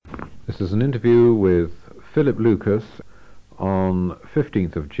This is an interview with Philip Lucas on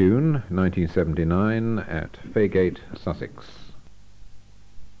 15th of June 1979 at Faygate, Sussex.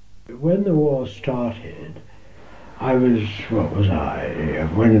 When the war started, I was, what was I?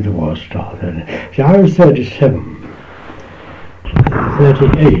 When did the war start? So I was 37,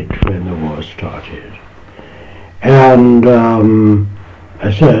 38 when the war started. And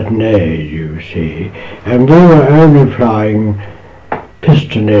a certain age, you see, and we were only flying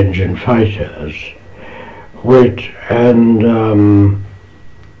piston engine fighters, and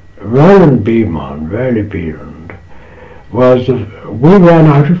Roland Beamont, Rowley Beamont, we ran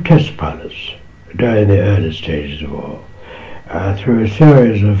out of test pilots during the early stages of the war through a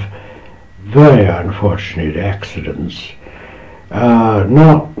series of very unfortunate accidents,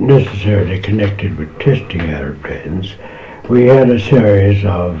 not necessarily connected with testing aeroplanes. We had a series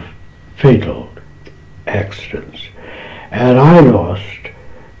of fatal accidents, and I lost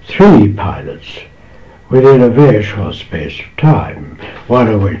 3 pilots within a very short space of time, one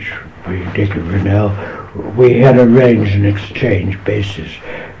of which, Dick and Brunel, we had arranged an exchange basis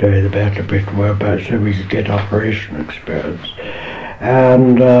during the Battle of Britain whereby so we could get operational experience.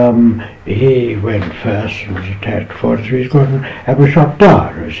 And he went first and was attacked 43 Squadron and was shot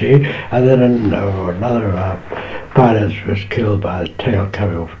down, you see. And then another of our pilots was killed by a tail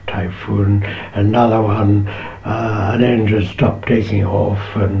coming off a Typhoon. Another one, an engine stopped taking off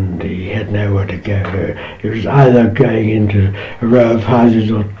and he had nowhere to go. He was either going into a row of houses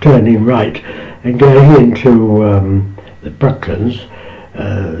or turning right and going into the Brooklands.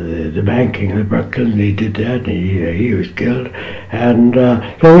 The banking of the Brooklands, he did that, and he was killed. And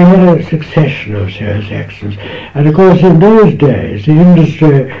so we had a succession of serious accidents. And of course, in those days, the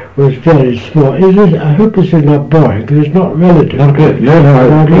industry was very small. I hope this is not boring, because it's not relative. Not good. No,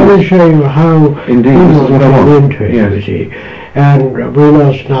 I'm going to show you how indeed this is what I want. into it, yes. you see. And we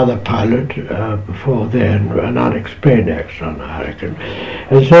lost another pilot before then, an unexplained accident on a Hurricane.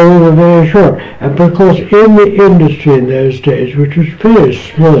 And so we were very short. And of course, in the industry in those days, which was very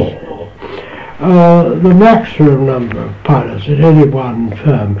small, the maximum number of pilots that any one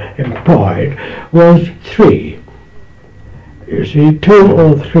firm employed was 3. You see, 2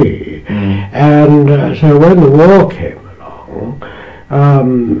 or 3. And so when the war came along,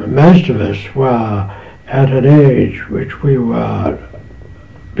 most of us were at an age which we were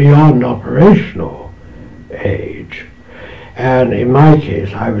beyond operational age. And in my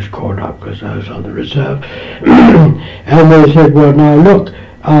case, I was called up because I was on the reserve. And they said, well, now look,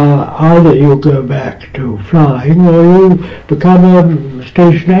 either you go back to flying or you become a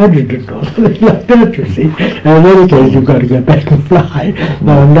station adjutant or something like that, you see. And in any case, you've got to go back and fly.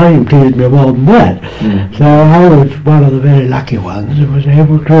 Now, nothing pleased me more than that. So I was one of the very lucky ones who was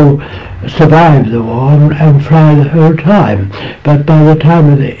able to survive the war and fly the whole time. But by the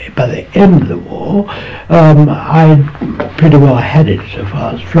end of the war, I pretty well had it so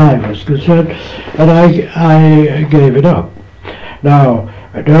far as flying was concerned, and I gave it up. Now,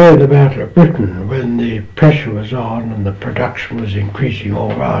 during the Battle of Britain, when the pressure was on and the production was increasing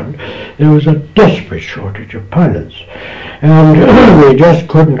all round, there was a desperate shortage of pilots. And we just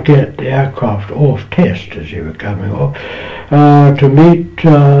couldn't get the aircraft off test as they were coming off to meet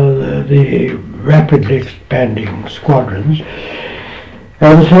the rapidly expanding squadrons.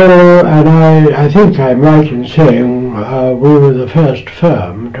 And so, and I think I'm right in saying we were the first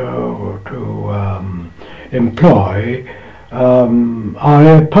firm to employ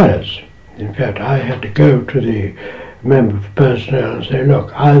RAF pilots. In fact, I had to go to the member of personnel and say,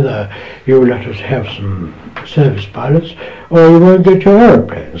 look, either you let us have some service pilots or you won't get your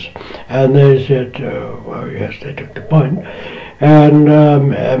aeroplanes. And they said, well, yes, they took the point, and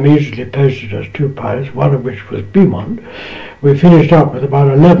immediately posted us 2 pilots, one of which was Beamont. We finished up with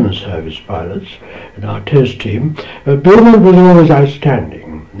about 11 service pilots in our test team. But Beamont was always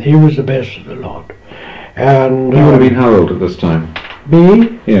outstanding. He was the best of the lot. And You would have been how old at this time?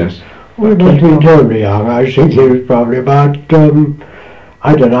 me? Yes. Well, he must have been terribly young. I think he was probably about,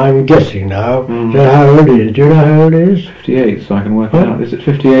 I don't know, I'm guessing now. So how old he is? Do you know how old he is? 58, so I can work it out. Is it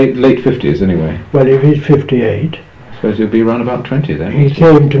 58? Late 50s anyway. Well, if he's 58. I suppose he'll be around about 20 then. He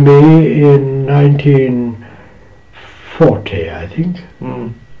came to me in 1940, I think.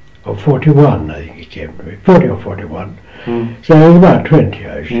 Or 41, I think he came to me. 40 or 41. So he was about 20,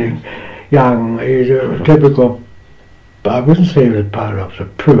 I think. Young, he's a typical, I wouldn't say he was a pilot officer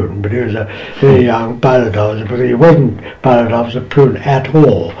prune, but he was a very young pilot officer, because he wasn't pilot officer prune at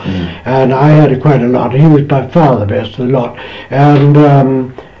all. And I had quite a lot. He was by far the best of the lot. And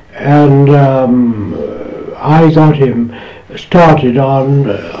I got him started on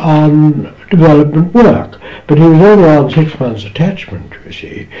development work. But he was only on 6 months attachment, you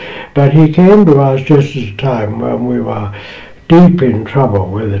see. But he came to us just at a time when we were deep in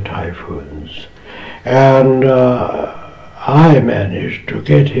trouble with the typhoons. And I managed to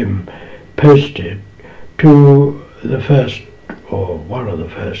get him posted to the first, or one of the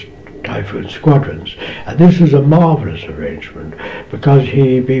first, typhoon squadrons. And this was a marvellous arrangement because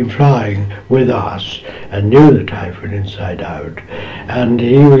he'd been flying with us and knew the typhoon inside out, and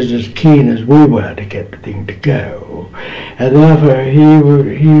he was as keen as we were to get the thing to go, and therefore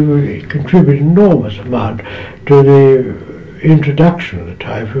he contributed an enormous amount to the introduction of the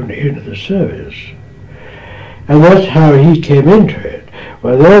typhoon into the service. And that's how he came into it.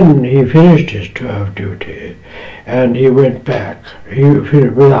 Well, then he finished his tour of duty, and he went back. He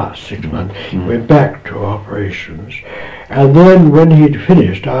finished with us 6 months. He went back to operations. And then when he'd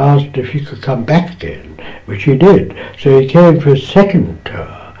finished, I asked if he could come back again, which he did. So he came for a second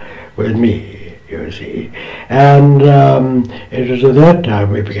tour with me, you see. And it was at that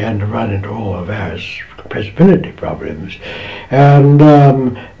time we began to run into all the various compressibility problems. And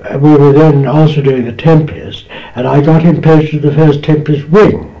we were then also doing the Tempest, and I got him posted to the first Tempest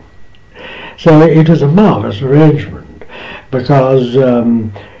wing. So it was a marvellous arrangement, because,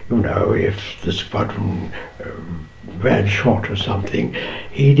 if the squadron ran short or something,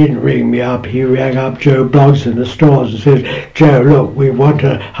 he didn't ring me up. He rang up Joe Bloggs in the stores and said, "Joe, look, we want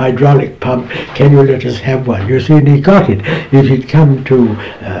a hydraulic pump. Can you let us have one?" You see, and he got it. If he'd come to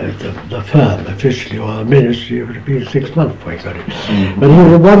the firm officially or the ministry, it would have been 6 months before he got it. But he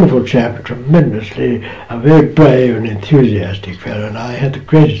was a wonderful chap, tremendously, a very brave and enthusiastic fellow, and I had the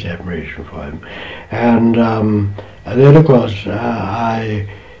greatest admiration for him. And then, of course,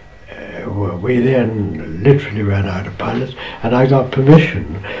 we then literally ran out of pilots, and I got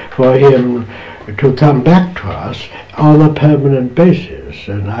permission for him to come back to us on a permanent basis,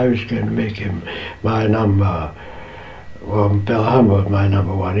 and I was going to make him my number. Well, Bill Humber was my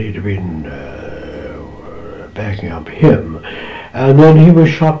number one. He'd have been backing up him, and then he was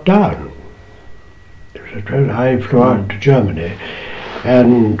shot down. I flew out to Germany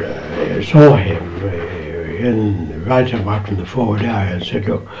and saw him right up in the forward area and said,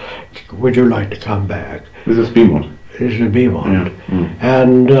 "Look, would you like to come back?" This is Beaumont. This is Beaumont. Yeah.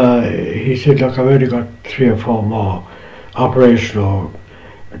 And he said, "Look, I've only got 3 or 4 more operational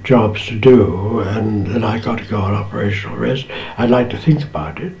jobs to do, and then I got to go on operational rest. I'd like to think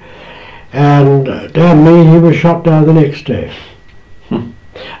about it." And damn me, he was shot down the next day.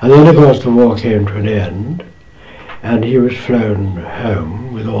 And then, of course, the war came to an end, and he was flown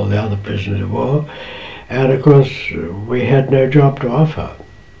home with all the other prisoners of war. And of course, we had no job to offer.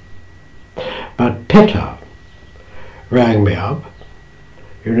 But Petter rang me up.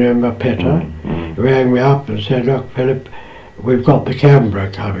 You remember Petter? He rang me up and said, "Look, Philip, we've got the Canberra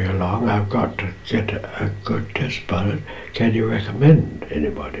coming along. I've got to get a good test pilot. Can you recommend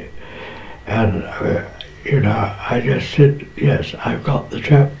anybody?" And, I just said, "Yes, I've got the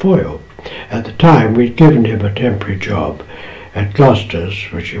chap for you." At the time, we'd given him a temporary job at Gloucester's,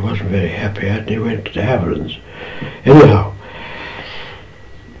 which he wasn't very happy at, and he went to de Havilland's. Anyhow,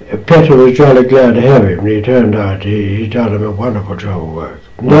 Petter was jolly glad to have him, and he turned out he'd done him a wonderful job of work.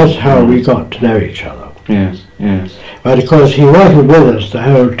 And that's how we got to know each other. Yes, yes. But of course he wasn't with us the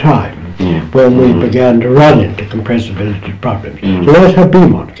whole time when we began to run into compressibility problems. So that's how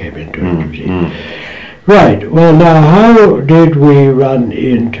Beaumont came into it, you see. Right, well now how did we run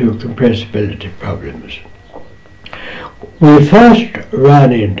into compressibility problems? We first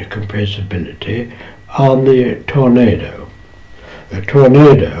ran into compressibility on the Tornado. The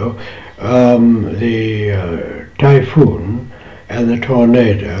Tornado, the Typhoon and the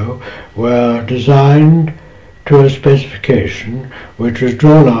Tornado were designed to a specification which was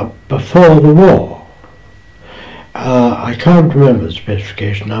drawn up before the war. I can't remember the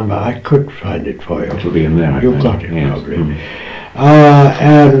specification number. I could find it for you. It'll be in there. You've got it, yes. Probably.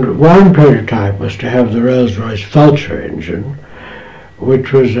 And one prototype was to have the Rolls-Royce Vulture engine,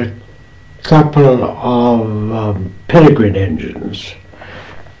 which was a couple of Peregrine engines,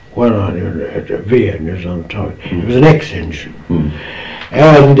 one on V engines on the top. It was an X engine,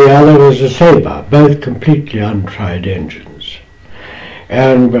 and the other was a Sabre, both completely untried engines.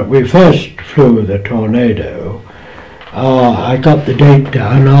 But we first flew the Tornado. I got the date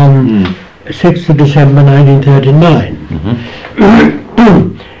down on 6th of December 1939.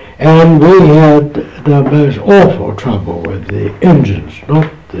 And we had the most awful trouble with the engines, not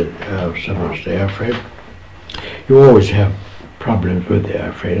so much the airframe. You always have problems with the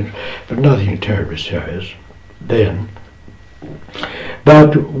airframes, but nothing terribly serious then.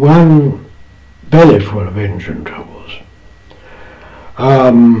 But one belly full of engine troubles.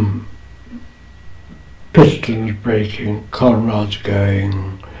 pistons breaking, conrods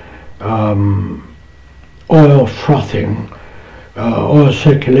going, oil frothing, oil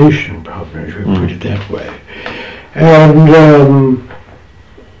circulation problems, if we put it that way.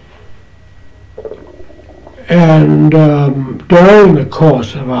 And during the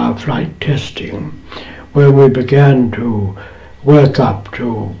course of our flight testing, when we began to work up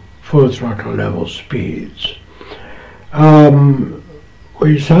to full throttle level speeds,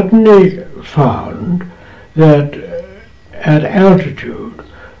 we suddenly found that at altitude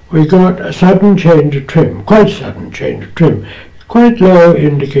we got a sudden change of trim, quite sudden change of trim, quite low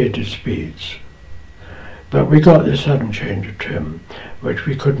indicated speeds. But we got this sudden change of trim, which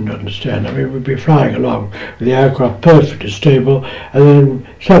we couldn't understand. I mean, we'd be flying along with the aircraft perfectly stable, and then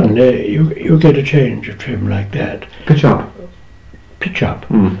suddenly you get a change of trim like that. Pitch up. Pitch up.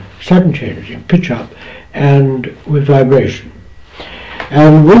 Sudden change in pitch up, and with vibration.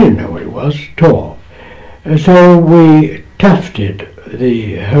 And we didn't know what it was at all. And so we tufted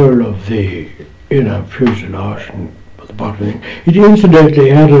the whole of the inner fuselage and the bottom thing. It incidentally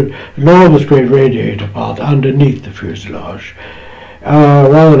had an enormous great radiator path underneath the fuselage,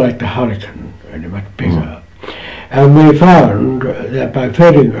 rather like the Hurricane, only much bigger. And we found that by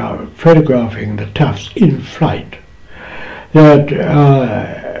photographing the tufts in flight, that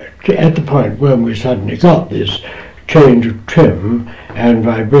at the point when we suddenly got this change of trim and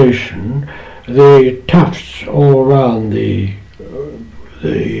vibration, the tufts all around the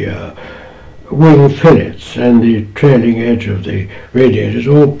wing fillets and the trailing edge of the radiators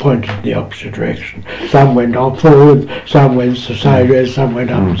all pointed in the opposite direction. Some went up forward, some went sideways, some went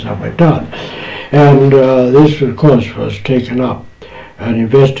up and some went down. And this, of course, was taken up and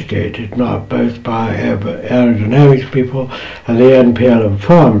investigated now both by aerodynamics people and the NPL in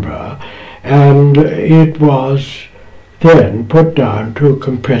Farnborough, and it was then put down to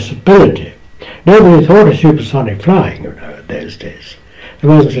compressibility. Nobody thought of supersonic flying, in those days. There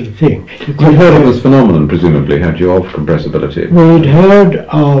wasn't such a thing. You'd heard of this phenomenon, presumably, had you, of compressibility? We'd heard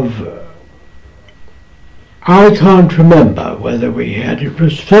of, I can't remember whether we had. It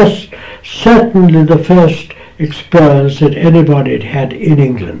was certainly the first experience that anybody had had in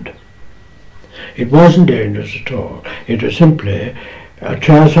England. It wasn't dangerous at all. It was simply a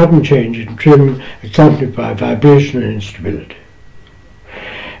sudden change in trim accompanied by vibration and instability.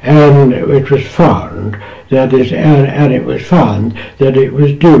 And it was found that it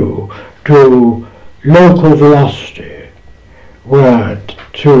was due to local velocity, where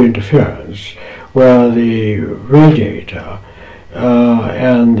through interference, where the radiator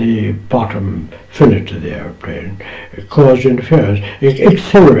and the bottom fillet of the airplane caused interference. It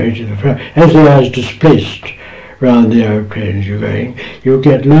accelerated the as the air is displaced round the airplanes you're going, you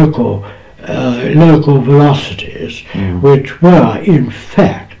get local velocities which were in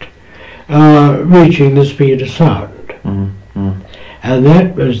fact reaching the speed of sound. And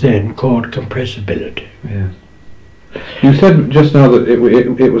that was then called compressibility. Yes. You said just now that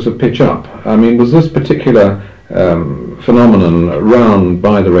it was a pitch up. I mean, was this particular phenomenon round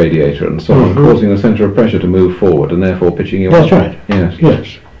by the radiator and so on, causing the centre of pressure to move forward and therefore pitching you up? That's right.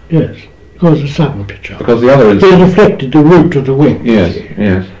 Yes. Yes. Because the sudden pitch up. Because the other is... They reflected the root of the wing. Yes.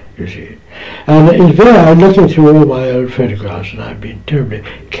 You see. And it's I'm looking through all my old photographs, and I've been terribly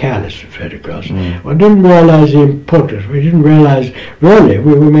careless of photographs. I didn't realise the importance. We didn't realise, really,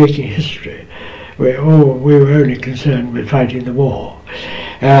 we were making history. We were only concerned with fighting the war.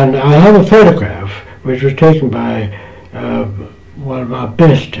 And I have a photograph which was taken by one of our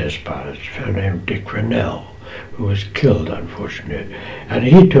best test pilots, a fellow named Dick Rennell, who was killed, unfortunately. And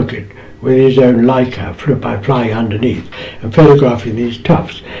he took it with his own Leica by flying underneath and photographing these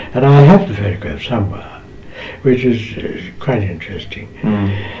tufts. And I have the photograph somewhere, which is quite interesting.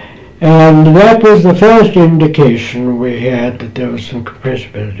 And that was the first indication we had that there was some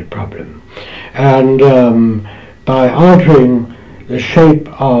compressibility problem. And by altering the shape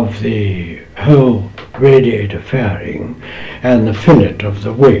of the whole radiator fairing and the fillet of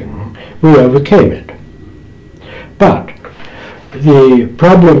the wing, we overcame it. But the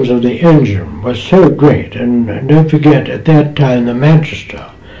problems of the engine were so great, and don't forget, at that time the Manchester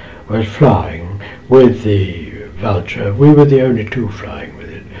was flying with the Vulture. We were the only two flying with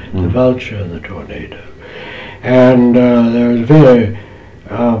it, the Vulture and the Tornado. And there was a very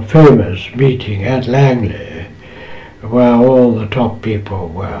famous meeting at Langley where all the top people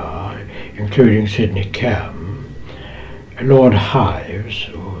were, including Sidney Cam, Lord Hives,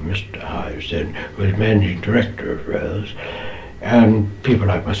 or Mr. Hives then, who was managing director of Rose, and people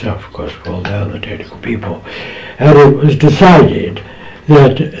like myself, of course, were all down the technical people. And it was decided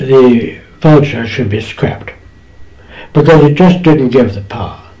that the Vulture should be scrapped because it just didn't give the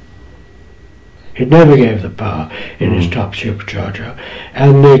power. It never gave the power in its top supercharger,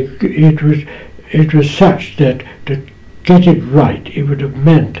 and it was such that to get it right, it would have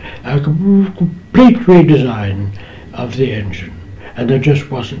meant a complete redesign of the engine, and there just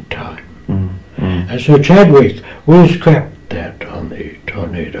wasn't time. And so Chadwick, we scrapped that on the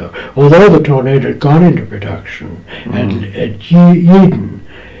Tornado, although the Tornado had gone into production at Yeadon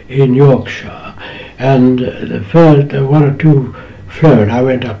in Yorkshire, and the first one or two flown. I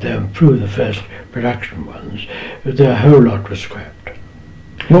went up there and flew the first production ones. The whole lot was scrapped.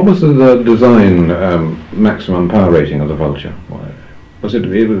 What was the design maximum power rating of the Vulture? Was it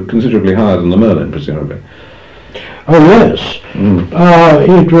considerably higher than the Merlin, presumably? Oh yes,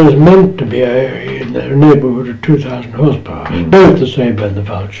 it was meant to be in the neighbourhood of 2,000 horsepower. Both the Sabre and the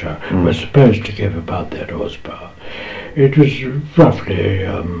Vulture were supposed to give about that horsepower. It was roughly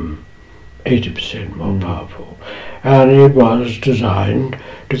 80% more powerful, and it was designed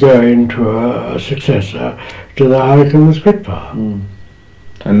to go into a successor to the Hurricane and the Spitfire.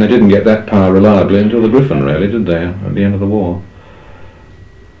 And they didn't get that power reliably until the Griffon, really, did they, at the end of the war?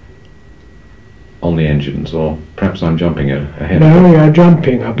 On the engines, or perhaps I'm jumping ahead. No, you're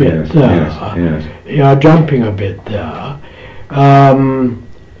jumping a bit there. Yes. You're jumping a bit there.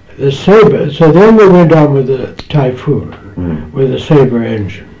 The Sabre, so then we went on with the Typhoon, with the Sabre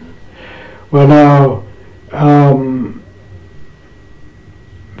engine. Well now,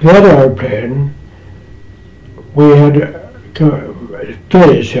 that aeroplane, we had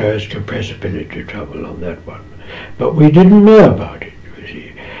very serious compressibility trouble on that one, but we didn't know about it, you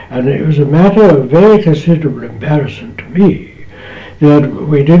see. And it was a matter of very considerable embarrassment to me that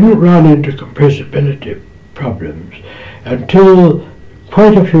we didn't run into compressibility problems until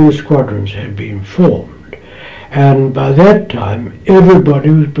quite a few squadrons had been formed. And by that time, everybody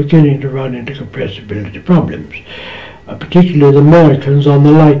was beginning to run into compressibility problems, particularly the Americans on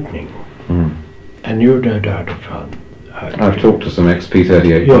the Lightning. And you no doubt have found. I've talked to some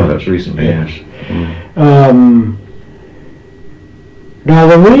ex-P-38 pilots recently. Yes. Now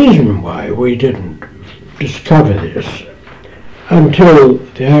the reason why we didn't discover this until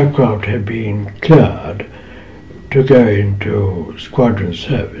the aircraft had been cleared to go into squadron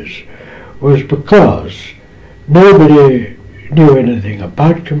service was because nobody knew anything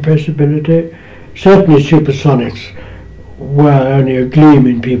about compressibility. Certainly supersonics were only a gleam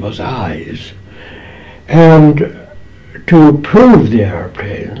in people's eyes. And to approve the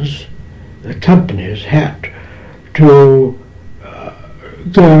airplanes, the companies had to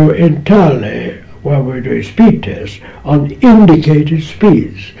go entirely, while we were doing speed tests, on indicated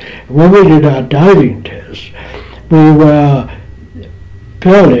speeds. When we did our diving tests, we were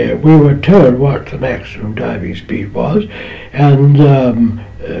told what the maximum diving speed was, and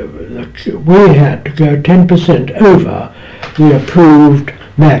we had to go 10% over the approved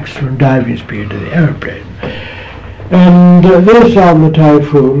maximum diving speed of the airplane. And this on the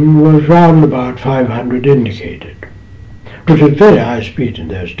Typhoon was round about 500 indicated, which was very high speed in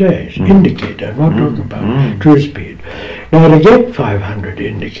those days. Indicated, I'm not talking about true speed. Now to get 500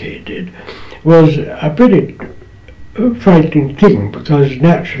 indicated was a pretty frightening thing, because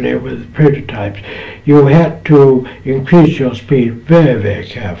naturally with prototypes you had to increase your speed very, very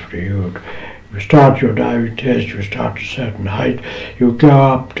carefully. You start your diving test, you start at a certain height, you go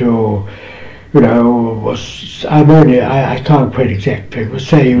up to, I can't quite exact figures.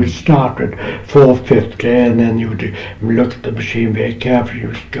 Say you would start at 450, and then you would look at the machine very carefully. You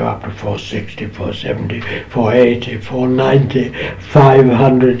would go up to 460, 470, 480, 490,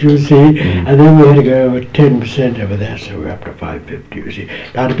 500, you see. And then we had to go over 10% over there, so we're up to 550, you see.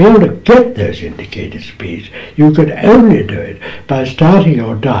 Now to be able to get those indicated speeds, you could only do it by starting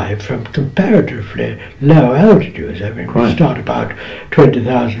your dive from comparatively low altitudes. I mean, we start about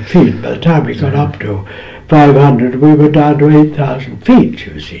 20,000 feet. By the time we got up to 500, we were down to 8,000 feet,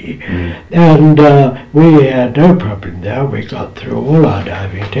 you see. And we had no problem there. We got through all our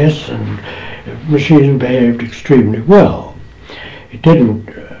diving tests, and the machine behaved extremely well. It didn't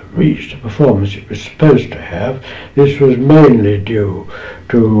reach the performance it was supposed to have. This was mainly due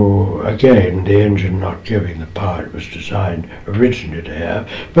to, again, the engine not giving the power it was designed originally to have,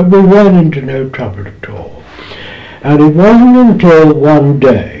 but we ran into no trouble at all. And it wasn't until one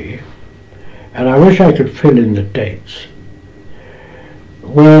day, and I wish I could fill in the dates,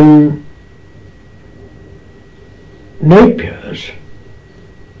 when Napier's,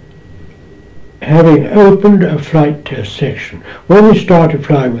 having opened a flight test section, when we started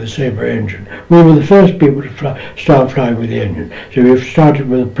flying with the Sabre engine, we were the first people to start flying with the engine. So we started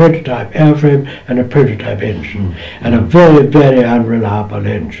with a prototype airframe and a prototype engine, and a very, very unreliable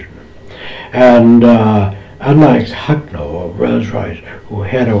engine. And unlike Hucknall or Rolls-Royce, who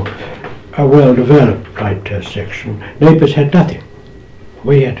had a a well-developed flight test section. Napers had nothing.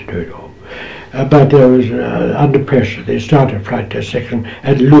 We had to do it all. But there was, under pressure, they started a flight test section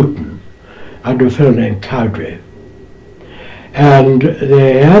at Luton under a fellow named Cowdrey. And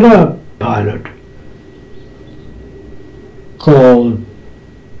they had a pilot called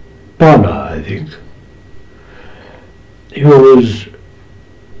Bonner, I think, who was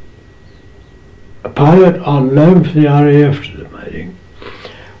a pilot on loan for the RAF to them, I think.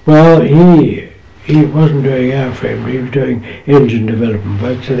 Well, he wasn't doing airframe, he was doing engine development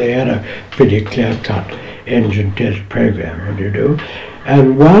work, so they had a pretty clear-cut engine test program, what do you do?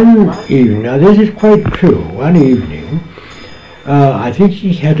 And one evening, now this is quite true, one evening, I think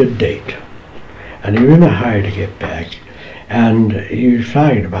he had a date, and he was in a hurry to get back, and he was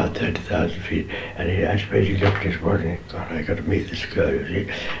flying at about 30,000 feet, and I suppose he looked this morning, God, I got to meet this girl, you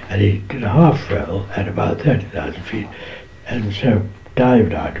see, and he did a half roll at about 30,000 feet, and so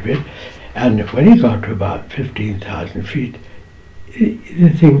dived out of it, and when he got to about 15,000 feet, the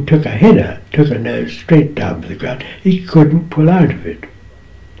thing took a header, took a nose straight down to the ground. He couldn't pull out of it.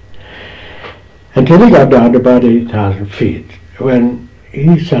 Until he got down to about 8,000 feet, when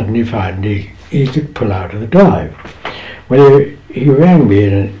he suddenly found he could pull out of the dive. Well, he rang me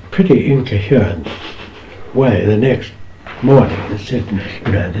in a pretty incoherent way the next morning and said,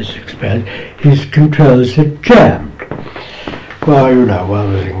 you know, this explains, his controls had jammed. Well, you know,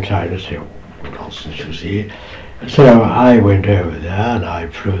 one was inclined to say, nonsense, you see. So I went over there and I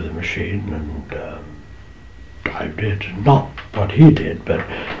flew the machine and I did not what he did, but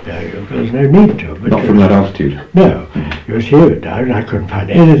there was no need to. But not from that altitude? No. You see it down, I couldn't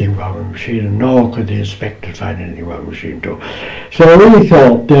find anything wrong with the machine, nor could the inspector find anything wrong with the machine too. So we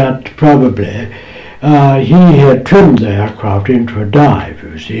thought that probably he had trimmed the aircraft into a dive,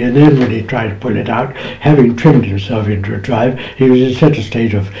 you see, and then when he tried to pull it out, having trimmed himself into a dive, he was in such a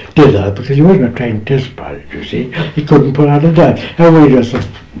state of dither, because he wasn't a trained test pilot, you see, he couldn't pull out a dive, and we just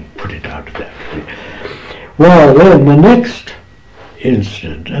put it out of that. Well, then the next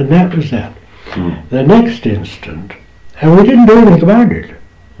incident, and that was that, the next instant, and we didn't do anything about it,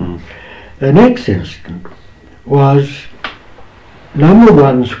 the next instant was Number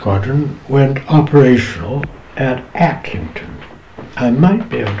 1 Squadron went operational at Acklington. I might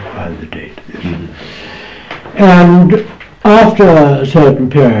be able to find the date of this. And after a certain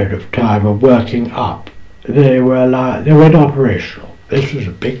period of time of working up, they went operational. This was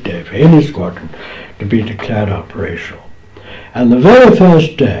a big day for any squadron to be declared operational. And the very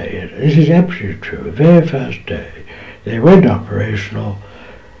first day, this is absolutely true, the very first day they went operational,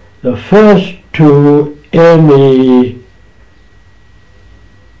 the first two ME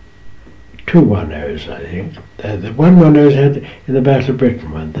 210s, I think. The 110s had in the Battle of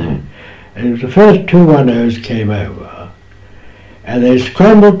Britain, weren't they? And it was the first 210s came over, and they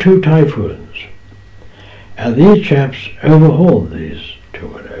scrambled 2 Typhoons. And these chaps overhauled these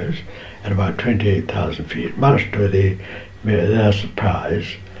 210s at about 28,000 feet, much to their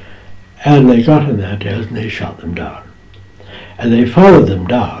surprise. And they got in their tails and they shot them down. And they followed them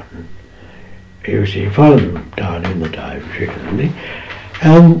down. You see, followed them down in the dive,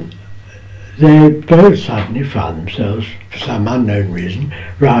 and they very suddenly found themselves, for some unknown reason,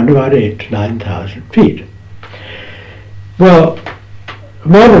 round about 8,000 to 9,000 feet. Well, the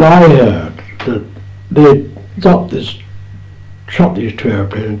moment I heard that they shot these 2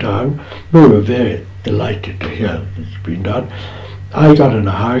 airplanes down, we were very delighted to hear that it's been done. I got in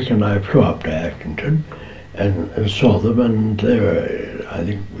a hurry and I flew up to Acklington and saw them, and they were, I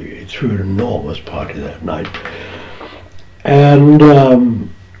think we threw an enormous party that night.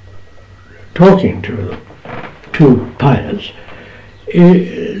 And talking to the 2 pilots,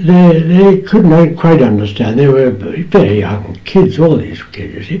 they couldn't quite understand. They were very young kids, all these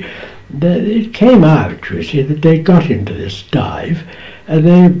kids, you see. It came out, you see, that they got into this dive and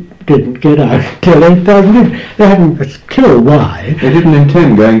they didn't get out until 8,000 feet. They hadn't a clue why. They didn't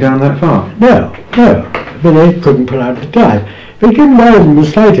intend going down that far? No, but they couldn't pull out the dive. They didn't know in the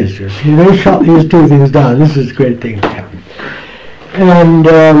slightest, you see. They shot these 2 things down. This is a great thing to happen. And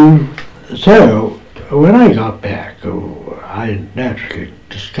so, when I got back, I naturally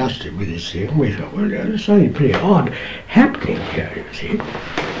discussed it with this thing. We thought, well, there's something pretty odd happening here, you see.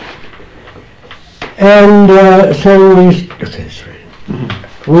 And so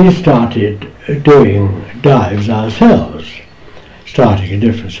we started doing dives ourselves, starting at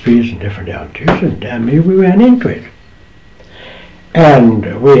different speeds and different altitudes, and damn me, we ran into it.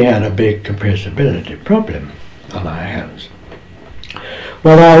 And we had a big compressibility problem on our hands.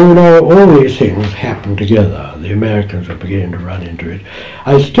 Well, now, you know, all these things happen together. The Americans are beginning to run into it.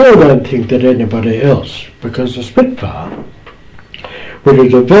 I still don't think that anybody else, because the Spitfire which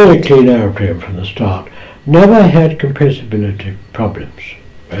was a very clean aeroplane from the start, never had compressibility problems.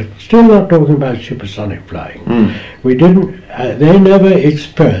 Right? Still not talking about supersonic flying. We didn't. They never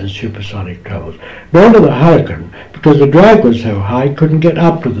experienced supersonic troubles. Nor did the Hurricane, because the drag was so high, couldn't get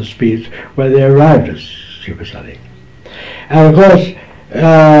up to the speeds where they arrived as supersonic. And of course,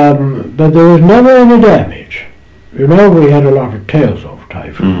 but there was never any damage. You know, we had a lot of tails off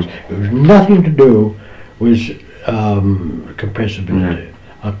typhoons. It was nothing to do with compressibility.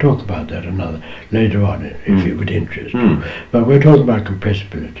 I'll talk about that later on if it would interest you. But we're talking about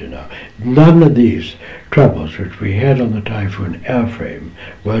compressibility now. None of these troubles which we had on the Typhoon airframe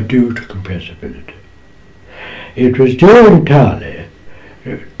were due to compressibility. It was due entirely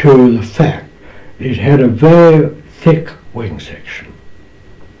to the fact it had a very thick wing section.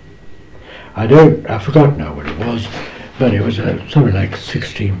 I forgot now what it was, but it was something like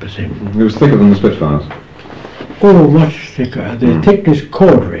 16%. It was thicker than the Spitfires. Oh, much thicker. The thickness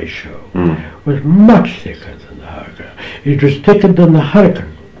chord ratio was much thicker than the Hurricane. It was thicker than the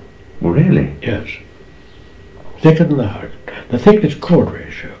Hurricane. Oh, really? Yes. Thicker than the Hurricane. The thickness chord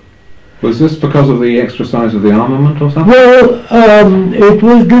ratio. Was this because of the extra size of the armament or something? Well, it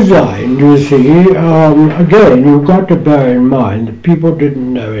was designed, you see. Again, you've got to bear in mind that people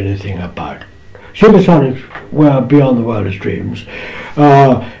didn't know anything about it. Supersonics were beyond the wildest dreams.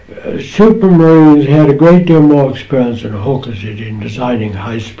 Supermarines had a great deal more experience than Hawkers did in designing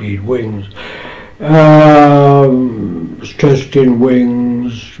high-speed wings, stressed-in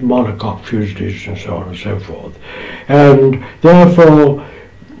wings, monocoque fuselages, and so on and so forth. And therefore,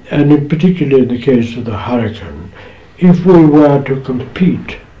 and in particular in the case of the Hurricane, if we were to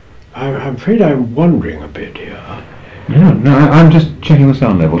compete, I'm afraid I'm wondering a bit here. No, I'm just checking the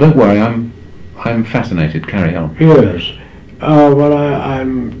sound level. Don't worry, I'm fascinated. Carry on. Yes. Well,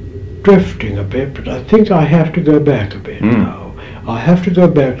 I'm drifting a bit, but I think I have to go back a bit now. I have to go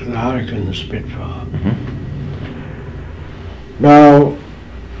back to the Hurricane and the Spitfire. Now,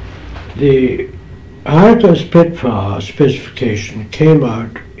 the Hurricane Spitfire specification came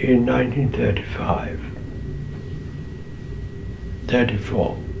out in 1935.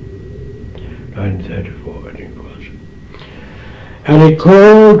 1934, I think it was. And it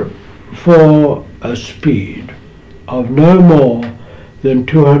called for a speed of no more than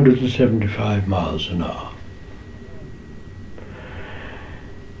 275 miles an hour.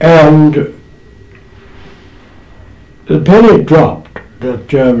 And the penny dropped that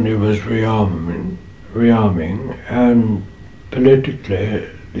Germany was rearming, and politically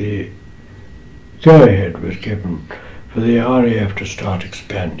the go-ahead was given for the RAF to start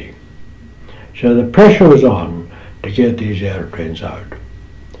expanding. So the pressure was on to get these airplanes out.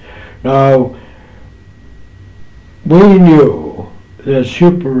 Now, we knew that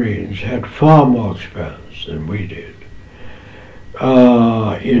Supermarines had far more experience than we did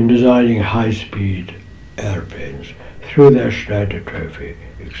in designing high-speed airplanes through their Schneider Trophy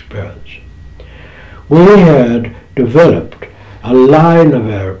experience. We had developed a line of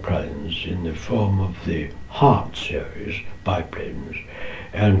airplanes in the form of the Hart series biplanes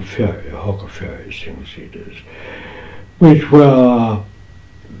and Hawker Fury single-seaters, which were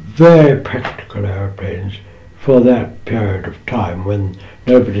very practical airplanes for that period of time when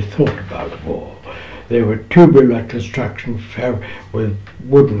nobody thought about war. They were tubular construction with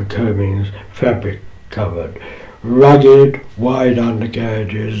wooden coamings, fabric covered, rugged, wide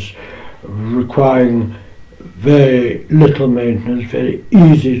undercarriages, requiring very little maintenance, very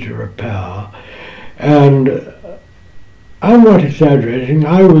easy to repair. And I'm not exaggerating,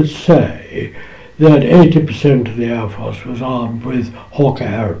 I would say that 80% of the Air Force was armed with Hawker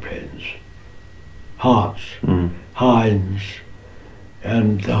airplanes, Harts, Heinz,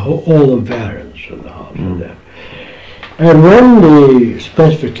 and all the variants of the Harts and that. And when the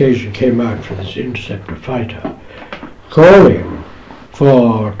specification came out for this interceptor fighter, calling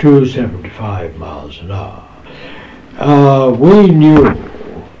for 275 miles an hour, we knew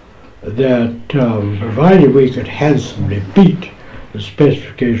that provided we could handsomely beat the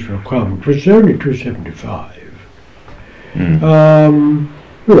specification requirement, which is only 275,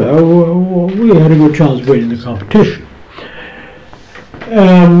 we had a good chance of winning the competition.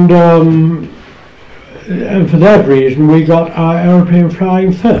 And for that reason, we got our aeroplane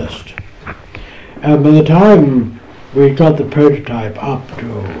flying first. And by the time we got the prototype up to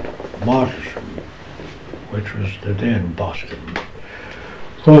Martlesham, which was the then Boston,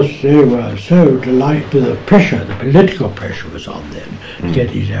 of course, they were so delighted. The pressure, the political pressure was on them to get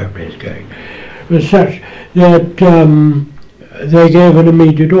these airplanes going. It was such that they gave an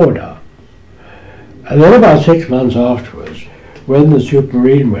immediate order. And then about 6 months afterwards, when the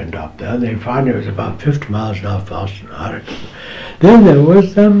Supermarine went up there, they found it was about 50 miles an hour faster than the Hurricane. Then there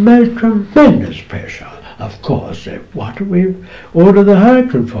was the most tremendous pressure. Of course, what do we order the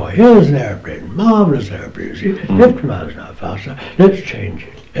Hurricane for? Here's an airplane, marvellous airplane, 50 miles an hour faster. Let's change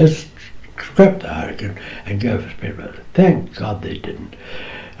it. Let's scrap the Hurricane and go for Spitfire. Thank God they didn't.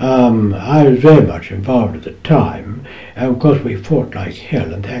 I was very much involved at the time, and of course we fought like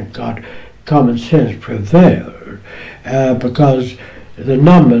hell, and thank God common sense prevailed, because the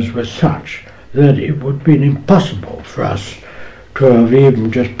numbers were such that it would have been impossible for us to have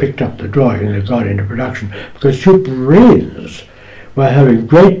even just picked up the drawing and got into production, because Supermarines were having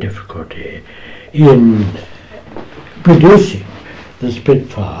great difficulty in producing the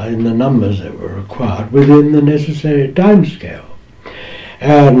Spitfire in the numbers that were required within the necessary timescale.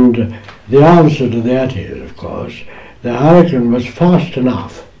 And the answer to that is, of course, the Hurricane was fast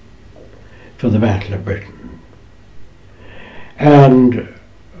enough for the Battle of Britain. And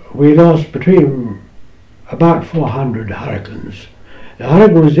we lost between about 400 Hurricanes. The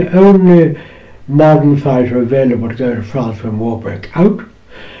Hurricane was the only modern fighter available to go to France when war broke out.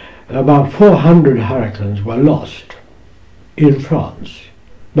 About 400 Hurricanes were lost in France,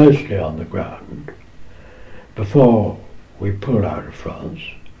 mostly on the ground, before we pulled out of France.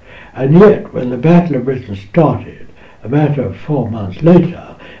 And yet, when the Battle of Britain started, a matter of 4 months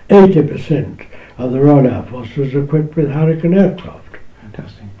later, 80% of the Royal Air Force was equipped with Hurricane aircraft.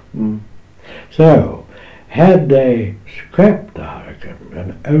 Fantastic. So, had they scrapped the Hurricane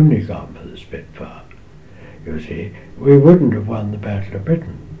and only gone for the Spitfire, you see, we wouldn't have won the Battle of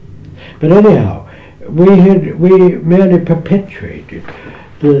Britain. But anyhow, we merely perpetuated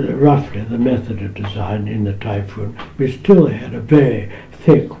roughly the method of design in the Typhoon. We still had a very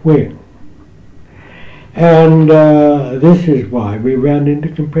thick wing. And this is why we ran into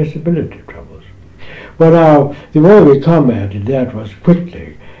compressibility troubles. Well, now, the way we combated that was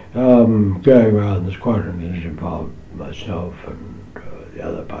quickly going around the squadron, and it involved myself and the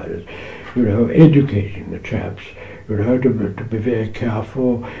other pilots, educating the chaps, to be very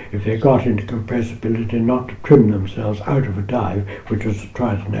careful if they got into compressibility not to trim themselves out of a dive, which was a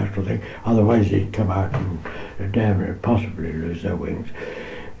tried and natural thing, otherwise they'd come out and damn it, possibly lose their wings.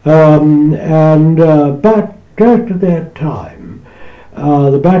 But just at that time,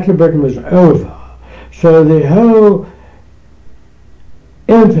 the Battle of Britain was over, so the whole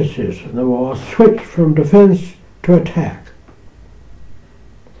emphasis in the war switched from defence to attack.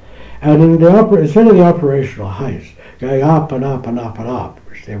 And instead of the operational heights going up and up and up and up,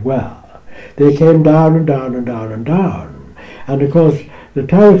 which they were, they came down and down and down and down. And of course, the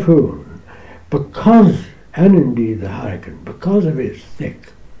Typhoon, and indeed the Hurricane, because of its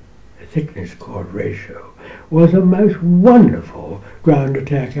thickness chord ratio, was a most wonderful ground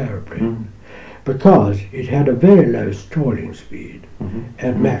attack aeroplane, because it had a very low stalling speed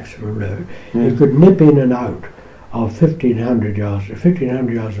at maximum load. It could nip in and out of 1,500 yards.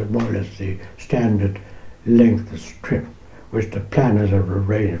 1,500 yards was more or less the standard length of strip, which the planners have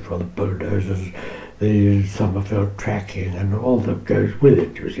arranged for the bulldozers, the Sommerfeld tracking, and all that goes with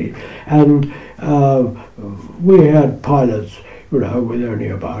it, you see. And we had pilots, with only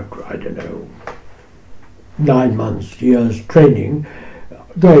about, 9 months, years training,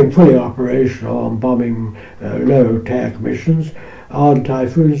 going fully operational on bombing low-attack missions on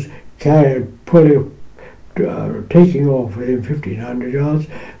Typhoons, taking off within 1,500 yards,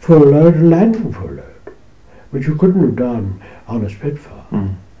 full load, and landing full load, which you couldn't have done on a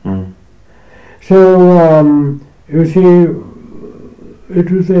Spitfire. So, you see, it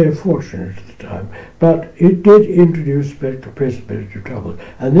was very fortunate at the time, but it did introduce compressibility trouble,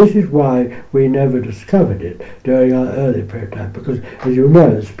 and this is why we never discovered it during our early prototype, because, as you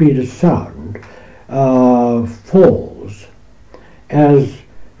know, the speed of sound falls as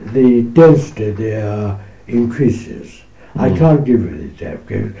the density of the air increases. I can't give you the exact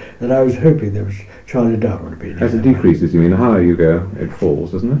figures, and I was hoping there was Charlie Darwin would be there. As it decreases, you mean, the higher you go, it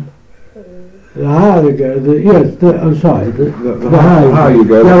falls, doesn't it? The higher they go, the higher you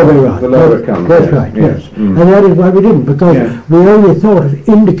go, the lower it comes. That's right, yes. And that is why we didn't, because we only thought of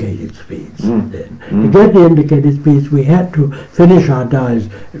indicated speeds then. To get the indicated speeds, we had to finish our dives,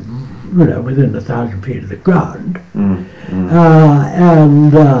 within 1,000 feet of the ground.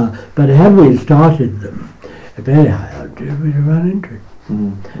 But had we started them at very high altitude, we'd have run into it.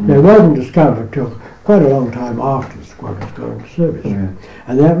 Now, it wasn't discovered until quite a long time after the squadron was gone into service.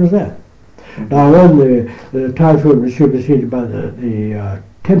 And that was that. Now, when the Typhoon was superseded by the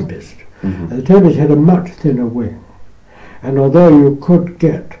Tempest, and the Tempest had a much thinner wing, and although you could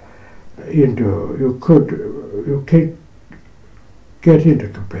get into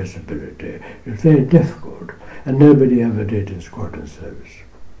compressibility, it was very difficult, and nobody ever did in squadron service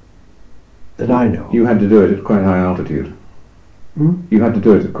that I know. You had to do it at quite high altitude. You had to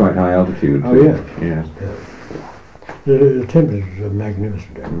do it at quite high altitude. Oh, yeah. Yes. The Tempest was a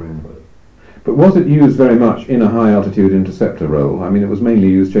magnificent aircraft. But was it used very much in a high altitude interceptor role? I mean, it was mainly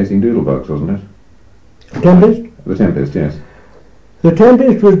used chasing doodlebugs, wasn't it? Tempest? The Tempest, yes. The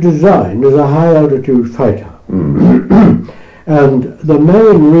Tempest was designed as a high altitude fighter. And the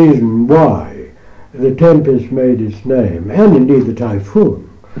main reason why the Tempest made its name, and indeed the Typhoon,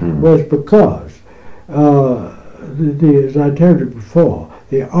 was because, as I told you before,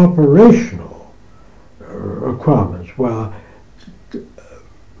 the operational requirements were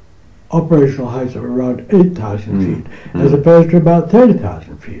operational heights of around 8,000 feet, as opposed to about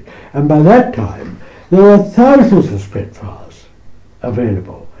 30,000 feet. And by that time, there were thousands of Spitfires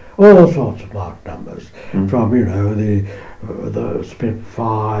available, all sorts of Mach numbers, from, the Spit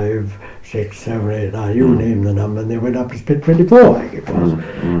 5, 6, 7, 8, 9, you name the number, and they went up to Spit 24, I think it was.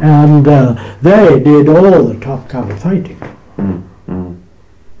 And they did all the top cover fighting.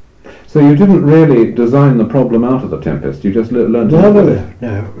 So you didn't really design the problem out of the Tempest, you just learned to live with it?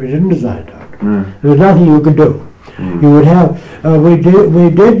 No, we didn't design that. There was nothing you could do. You would have, we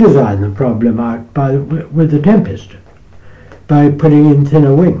did design the problem out with the Tempest, by putting in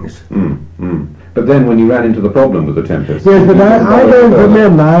thinner wings. But then when you ran into the problem with the Tempest... Yes, but I don't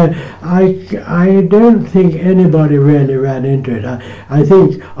remember. I don't think anybody really ran into it. I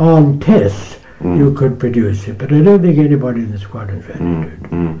think on tests you could produce it, but I don't think anybody in the squadron ran into it.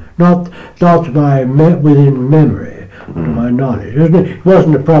 Not within memory, or to my knowledge. It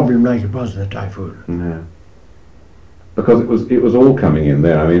wasn't a problem like it was in the Typhoon. No. Because it was all coming in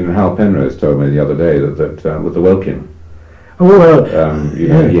there. I mean, Hal Penrose told me the other day that with the Welkin,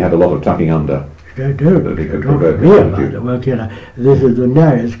 he had a lot of tucking under. Don't talk to me about the Welkin. This is the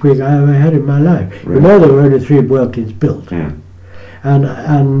narrowest squeak I ever had in my life. Really? You know, there were only 3 Welkins built,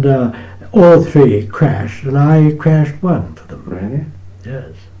 and all 3 crashed, and I crashed one for them. Really?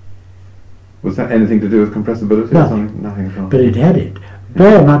 Yes. Was that anything to do with compressibility? Nothing at all. But it had it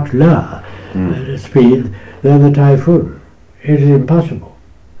very much lower speed than the Typhoon. It is impossible.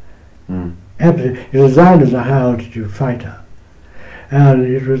 Absolutely. It was designed as a high altitude fighter, and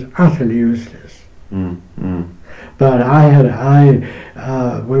it was utterly useless. But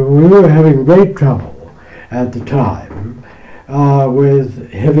we were having great trouble at the time with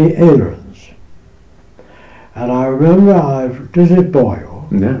heavy ailerons. And I remember does it boil?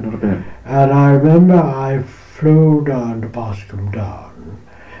 No, not a bit. And I remember I flew down to Boscombe Down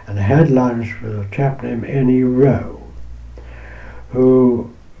and had lunch with a chap named N.E. Rowe,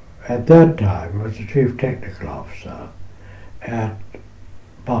 who at that time was the chief technical officer at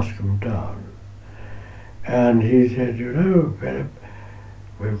Boscombe Down. And he said, Philip,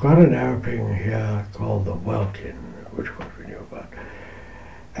 we've got an airplane here called the Welkin, which we knew about.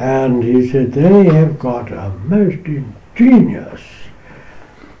 And he said, they have got a most ingenious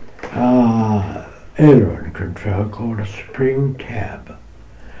aileron control called a spring tab.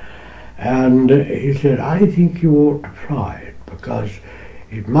 And he said, I think you ought to fly it because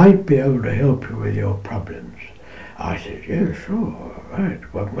it might be able to help you with your problems. I said, yeah, sure, right.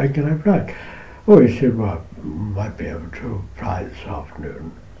 When can I fly? Oh, he said, well, might be able to fly this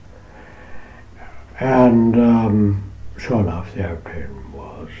afternoon. And sure enough, the airplane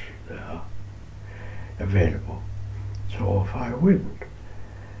was there, available. So off I went.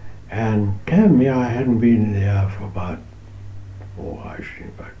 And damn me, I hadn't been in the air for about a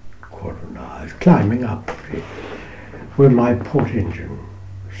quarter of an hour. I was climbing up when my port engine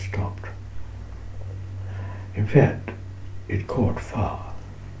stopped. In fact, it caught fire.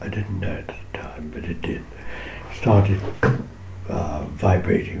 I didn't know it at the time, but it did. It started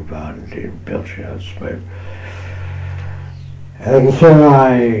vibrating violently and belching out smoke. And so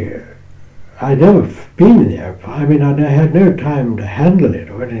I'd never been in the airplane. I mean, I had no time to handle it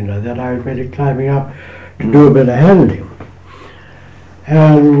or anything like that. I was really climbing up to do a bit of handling.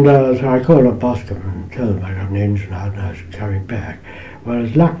 And so I called up Boscombe and told them I got an engine out and I was coming back. Well,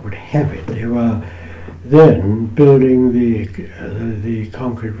 as luck would have it, they were then building the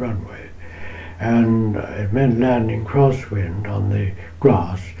concrete runway, and it meant landing crosswind on the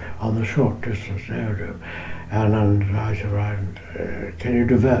grass on the short distance aerodrome. And I said, right, can you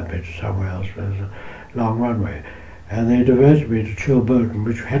divert me to somewhere else? There's a long runway. And they diverted me to Chilbolton,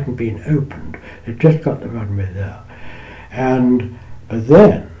 which hadn't been opened. They'd just got the runway there. But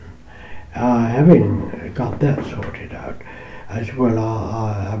then, having got that sorted out, I said, well,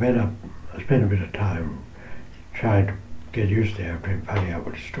 I better spend a bit of time trying to get used to the airplane, finding out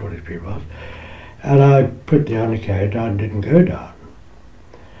what the storage speed was. And I put the undercarriage down, didn't go down.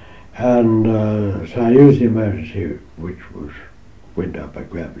 And so I used the emergency, which was wind up by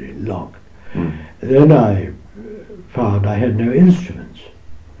gravity, locked. Then I found I had no instruments.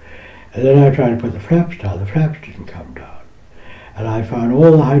 And then I tried to put the flaps down. The flaps didn't come down. And I found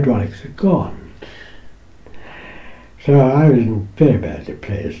all the hydraulics had gone. So I was very badly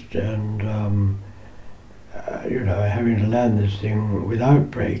placed, and having to land this thing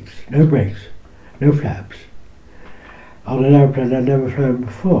without brakes, no flaps, on an airplane I'd never flown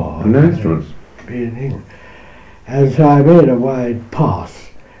before. No instruments. And so I made a wide pass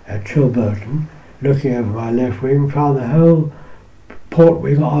at Chilburton, looking over my left wing, found the whole port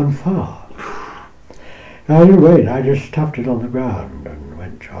wing on fire. I didn't wait, I just stuffed it on the ground and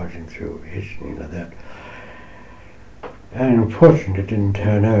went charging through, hitching like that. And unfortunately it didn't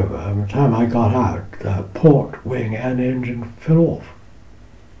turn over. By the time I got out, the port wing and engine fell off.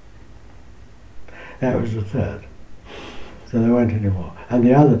 That was the third. So there weren't any more. And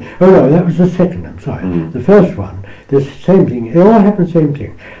the other, that was the second, I'm sorry. The first one, this same thing, it all happened the same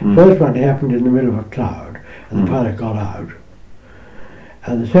thing. The first one happened in the middle of a cloud, and the pilot got out.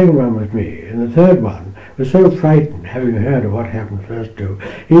 And the second one was me. And the third one was so frightened, having heard of what happened the first two,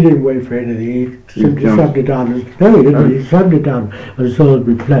 he didn't wait for anything. He simply shoved it down. No, he didn't. He shoved it down on a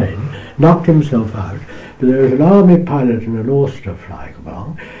Salisbury plane, knocked himself out. But there was an army pilot in an Auster flying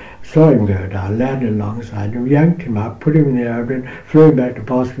along, saw him go down, landed alongside him, yanked him up, put him in the airplane, flew him back to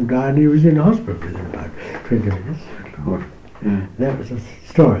Boston down, and he was in hospital within about 20 minutes. Yeah. That was the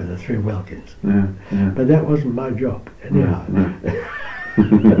story of the three Wilkins. Yeah. But that wasn't my job, anyhow.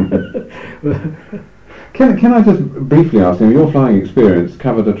 Can I just briefly ask you, your flying experience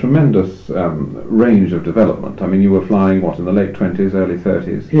covered a tremendous range of development. I mean, you were flying, in the late 20s, early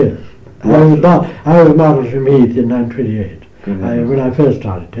 30s? Yes. I was model from Heath in 1928, when I first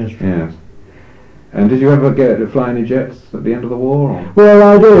started test flying. Yes. And did you ever get to fly any jets at the end of the war? Or? Well,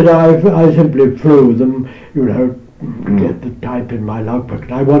 I did. I simply flew them, to get the type in my logbook,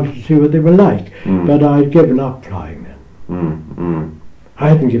 and I wanted to see what they were like. But I'd given up flying then. I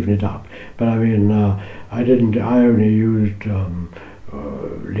hadn't given it up, but I mean, I didn't. I only used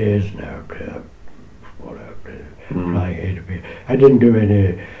liaison airplane, flying A to B. I didn't do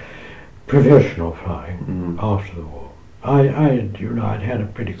any professional flying after the war. I'd had a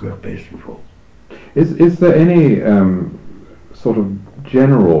pretty good base and full. Is there any sort of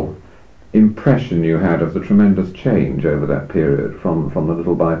general impression you had of the tremendous change over that period, from the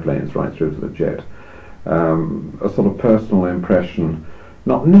little biplanes right through to the jet? A sort of personal impression,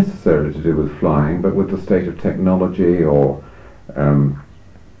 not necessarily to do with flying, but with the state of technology, or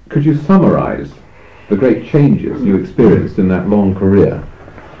could you summarize the great changes you experienced in that long career?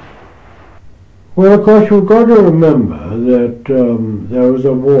 Well, of course, you've got to remember that there was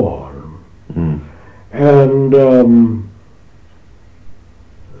a war, and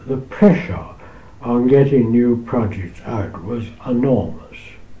the pressure on getting new projects out was enormous.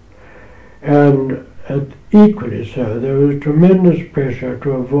 And equally so, there was tremendous pressure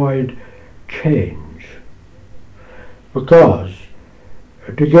to avoid change, because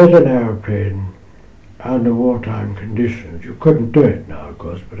to get an airplane under wartime conditions, you couldn't do it now, of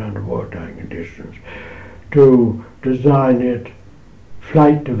course, but under wartime conditions, to design it,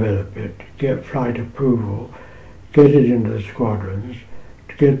 flight develop it, get flight approval, get it into the squadrons,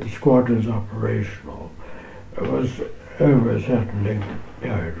 to get the squadrons operational, it was over a certain length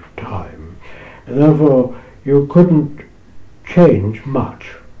period of time. And therefore, you couldn't change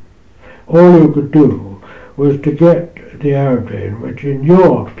much. All you could do was to get the airplane, which in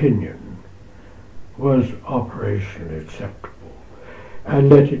your opinion was operationally acceptable, and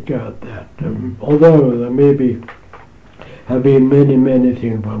let it go at that. Although there have been many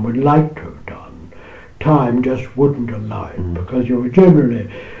things one would like to have done, time just wouldn't allow it, because you were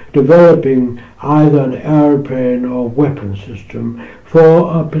generally developing either an airplane or weapon system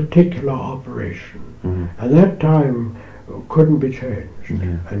for a particular operation. And that time couldn't be changed,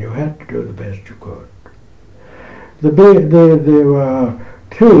 and you had to do the best you could. There were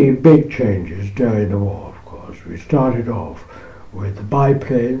three big changes during the war, of course. We started off with the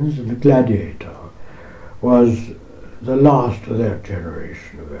biplanes, and the Gladiator was the last of that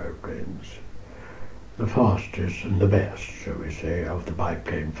generation of airplanes, the fastest and the best, shall we say, of the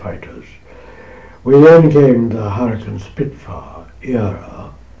biplane fighters. We then came to the Hurricane Spitfire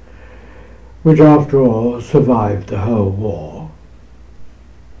era, which after all survived the whole war.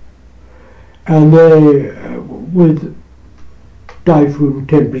 And they, with Typhoon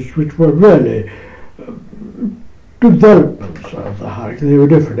Tempest, which were really developments of the Hurricane. They were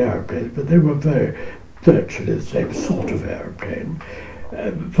different airplanes, but they were virtually the same sort of airplane,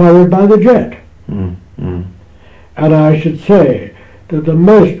 followed by the jet. And I should say that the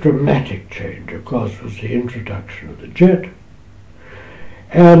most dramatic change, of course, was the introduction of the jet.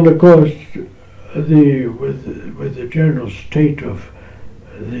 And of course, with the general state of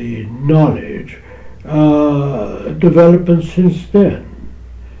the knowledge, development since then.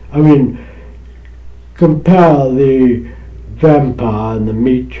 I mean, compare the Vampire and the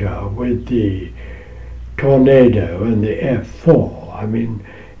Meteor with the Tornado and the F4. I mean,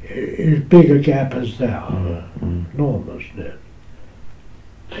 as big a gap as there. Enormous, isn't it?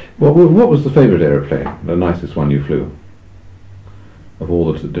 Well, what was the favourite aeroplane, the nicest one you flew, of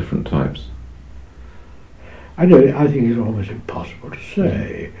all the different types? I think it's almost impossible to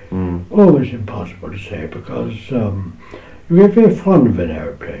say. Almost impossible to say, because you get very fond of an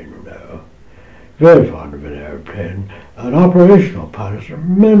aeroplane, you know. Very fond of an aeroplane. An operational pilot is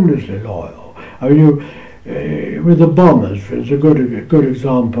tremendously loyal. I mean, with the bombers, for instance, a good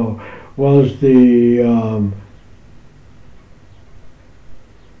example was the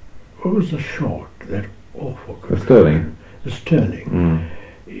what was the short, that awful crew? The Stirling. The Stirling.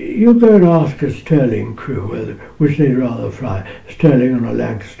 You go and ask a Stirling crew which they'd rather fly, Stirling or a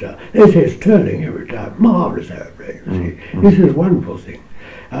Lancaster. They say Stirling every time. Marvellous aeroplane, you see. This is a wonderful thing.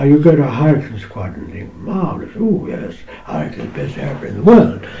 You go to a Hurricane squadron and think, marvellous, oh yes, Hurricane is the best aeroplane in the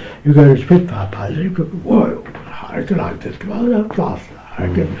world. You go to Spitfire pilots, you go, whoa, Hurricane like this, well, faster,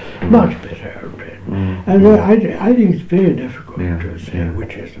 Hurricane, much better aeroplane. And I think it's very difficult to say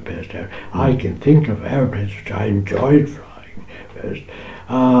which is the best aeroplane. I can think of aeroplanes which I enjoyed flying first.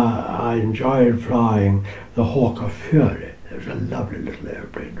 I enjoyed flying the Hawker Fury. It was a lovely little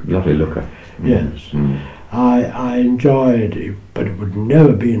aeroplane. Lovely looker. Yes. I enjoyed it, but it would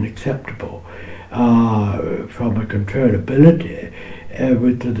never be acceptable from a controllability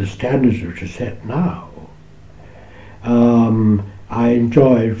to the standards which are set now. I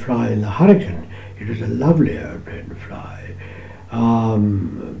enjoyed flying the Hurricane. It was a lovely aeroplane to fly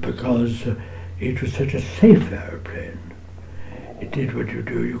because it was such a safe aeroplane. It did what you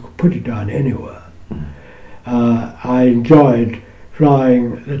do. You could put it down anywhere. I enjoyed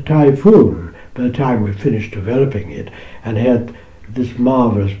flying the Typhoon by the time we finished developing it and had this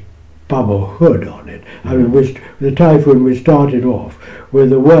marvellous bubble hood on it. I mean, with the Typhoon we started off with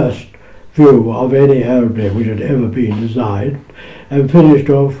the worst view of any aeroplane which had ever been designed and finished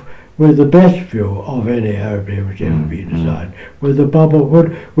off with the best view of any aeroplane which had ever been designed, with the bubble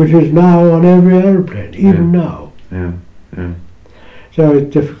hood which is now on every aeroplane, even now. So it's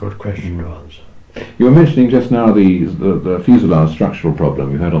a difficult question to answer. You were mentioning just now the fuselage structural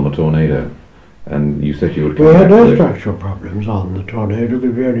problem you had on the Tornado, and you said you would come We back had to no it. structural problems on the Tornado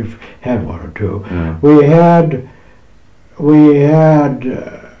because we only had one or two. Yeah. We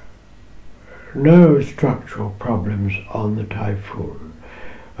had no structural problems on the Typhoon.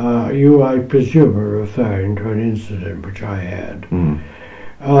 You, I presume, are referring to an incident which I had.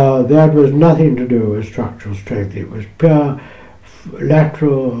 That was nothing to do with structural strength. It was pure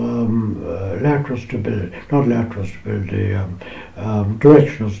lateral stability, not lateral stability,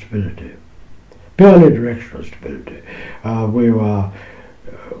 directional stability, purely directional stability. We were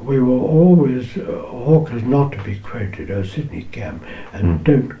always hawkers not to be quoted. Sidney Cam, and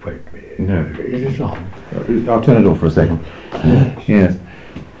don't quote me. No, it is on. I'll turn it off for a second. Yes.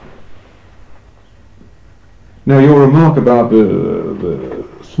 Now, your remark about the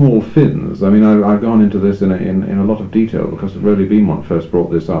small fins, I mean, I've gone into this in a lot of detail because Rowley Beaumont first brought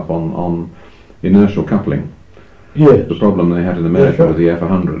this up on inertial coupling. Yes. The problem they had in America with the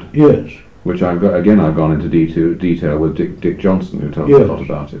F-100. Yes. Which I've gone into detail with Dick Johnson, who tells a lot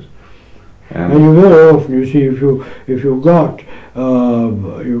about it. And you very often, you see, if you've got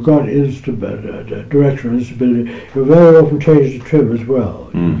directional instability, you very often change the trim as well.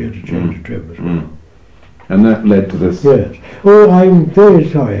 You get to change the trim as well. And that led to this. Yes. Oh, I'm very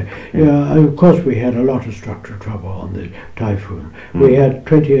sorry. Yeah, of course we had a lot of structural trouble on the Typhoon. We had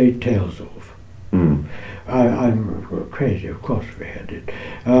 28 tails off. I'm crazy. Of course we had it,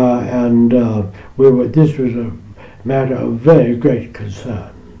 and this was a matter of very great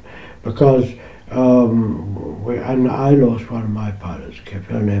concern because I lost one of my pilots, a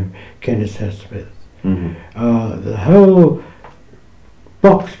fellow named Kenneth S. Smith. The whole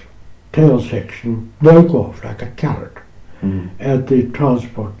box tail section broke off like a carrot at the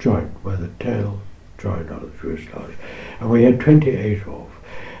transport joint where the tail joint of the fuselage, and we had 28 off,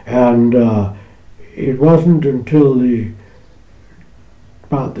 and it wasn't until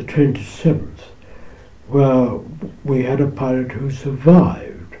about the 27th where we had a pilot who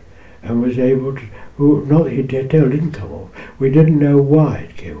survived and was able to, his tail didn't come off. We didn't know why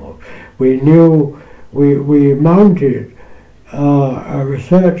it came off. We knew, we mounted a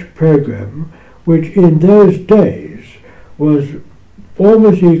research program which in those days was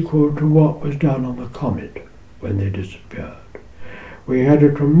almost equal to what was done on the Comet when they disappeared. we had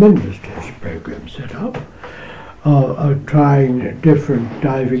a tremendous test program set up, trying different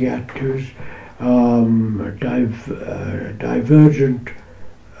diving attitudes, divergent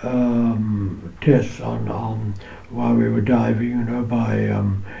tests on while we were diving, by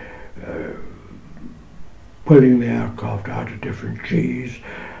pulling the aircraft out of different Gs,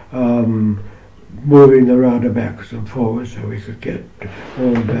 moving the rudder backwards and forwards so we could get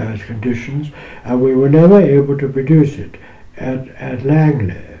all the various conditions, and we were never able to produce it at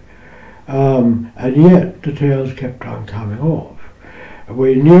Langley. And yet the tails kept on coming off.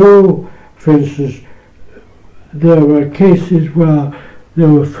 We knew, for instance, there were cases where there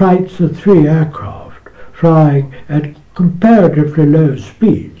were flights of 3 aircraft flying at comparatively low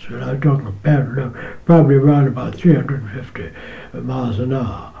speeds. When I'm talking comparatively low, probably around about 350 miles an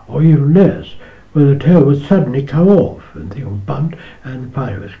hour, or even less, where the tail would suddenly come off and the thing would bunt and the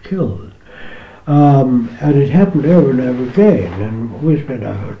pilot was killed. And it happened over and over again, and we spent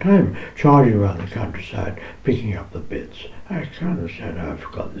our whole time charging around the countryside, picking up the bits. I can't understand how I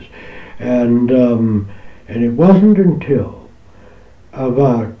forgot this. And it wasn't until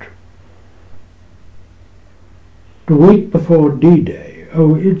about the week before D-Day,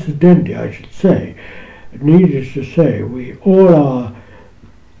 incidentally I should say, needless to say, all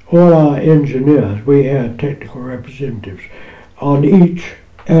our engineers, we had technical representatives on each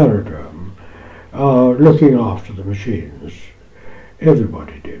aerodrome, looking after the machines.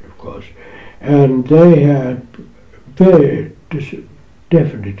 Everybody did, of course. And they had very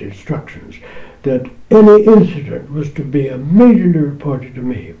definite instructions that any incident was to be immediately reported to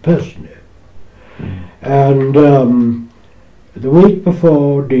me, personally. And the week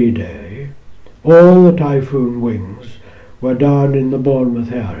before D-Day, all the Typhoon wings were down in the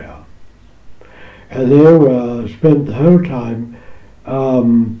Bournemouth area. And they were spent the whole time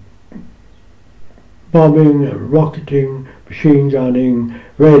bombing, rocketing, machine gunning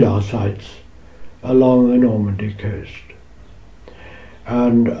radar sites along the Normandy coast.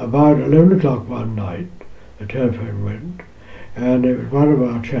 And about 11 o'clock one night, the telephone went, and it was one of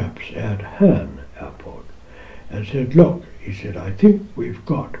our chaps at Herne Airport, and said, "Look," he said, "I think we've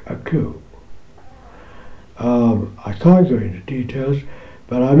got a clue. I can't go into details,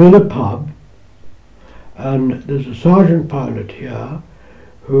 but I'm in a pub, and there's a sergeant pilot here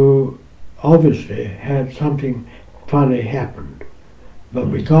who obviously had something funny happened, but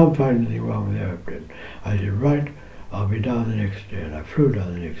we can't find anything wrong with the airplane." I said, "Right, I'll be down the next day." And I flew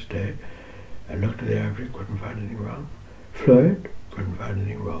down the next day and looked at the airplane, couldn't find anything wrong. Flew it, couldn't find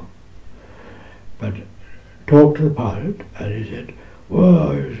anything wrong. But talked to the pilot, and he said,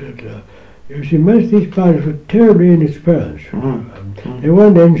 "Well," he said, "you see, most of these pilots were terribly inexperienced. They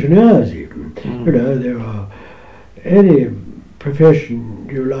weren't engineers even. They were any profession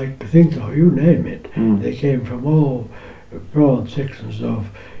you like to think of, you name it. They came from all broad sections of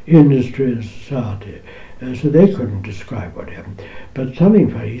industry and society. So they couldn't describe what happened. But something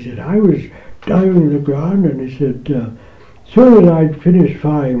funny, he said, I was diving the ground, and he said, as soon as I'd finished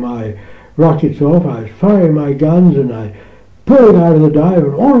firing my rockets off, I was firing my guns, and I pulled out of the dive,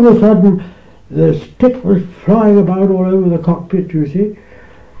 and all of a sudden the stick was flying about all over the cockpit, you see.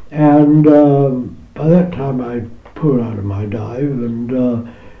 And by that time I'd pulled out of my dive,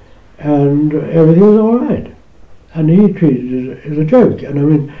 and everything was all right." And he treated it as a joke. And I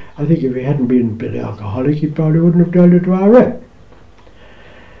mean, I think if he hadn't been a bit alcoholic, he probably wouldn't have told it to our rep.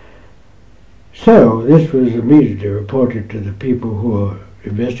 So this was immediately reported to the people who were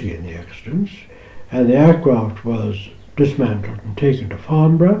investigating the accidents, and the aircraft was dismantled and taken to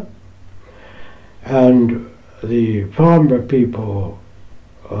Farnborough, and the Farnborough people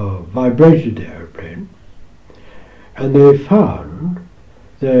vibrated the airplane, and they found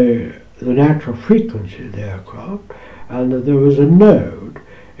the natural frequency of the aircraft, and that there was a node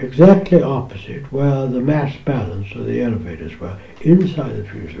exactly opposite where the mass balance of the elevators were, inside the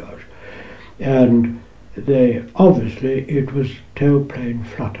fuselage. And it was tailplane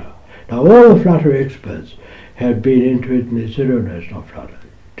flutter. Now all the flutter experts had been into it, and they said, "Oh no, it's not flutter.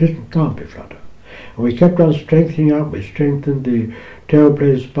 Can't be flutter." And we kept on strengthening up. We strengthened the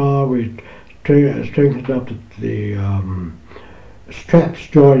tailplane spar. We strengthened up the straps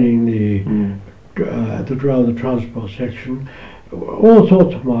joining around the transport section. All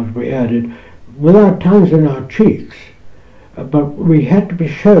sorts of mods we added, with our tongues in our cheeks. But we had to be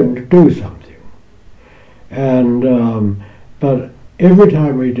shown to do something. And but every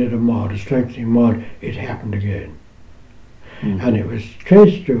time we did a strengthening mod, it happened again. And it was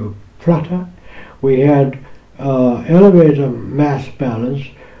traced to flutter. We had elevator mass balance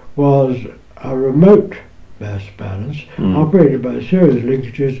was a remote mass balance, operated by a series of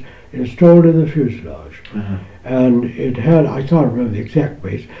linkages installed in the fuselage. And it had, I can't remember the exact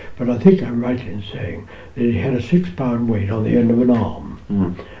weight, but I think I'm right in saying that it had a 6-pound weight on the end of an arm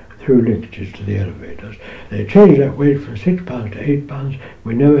through linkages to the elevators. They changed that weight from 6 pounds to 8 pounds.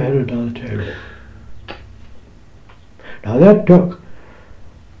 We never had another tail off. Now that took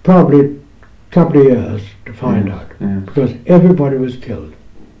probably a couple of years to find out, because everybody was killed.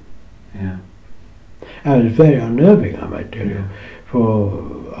 Yeah. And it's very unnerving, I might tell you,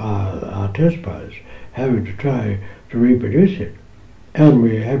 for our test pilots having to try to reproduce it. And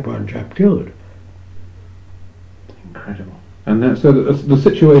we had one chap killed. Incredible. And that, so the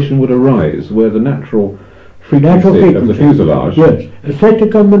situation would arise where the natural frequency of the fuselage... Yes, a set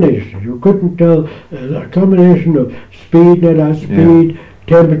of combinations. You couldn't tell a combination of speed, net out speed,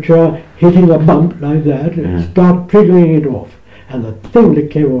 temperature, hitting a bump like that, and start triggering it off. And the thing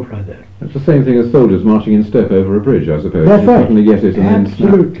that came off like that. It's the same thing as soldiers marching in step over a bridge, I suppose. That's you right. suddenly get it and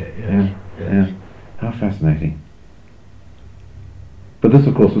Absolutely, then snap. yes. Yeah. How fascinating. But this,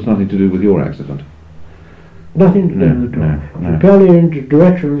 of course, was nothing to do with your accident. Nothing to do with it at all. Propelling into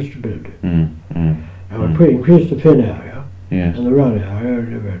directional stability. And we increased the fin area and the run area,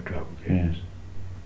 and never had trouble. Yes.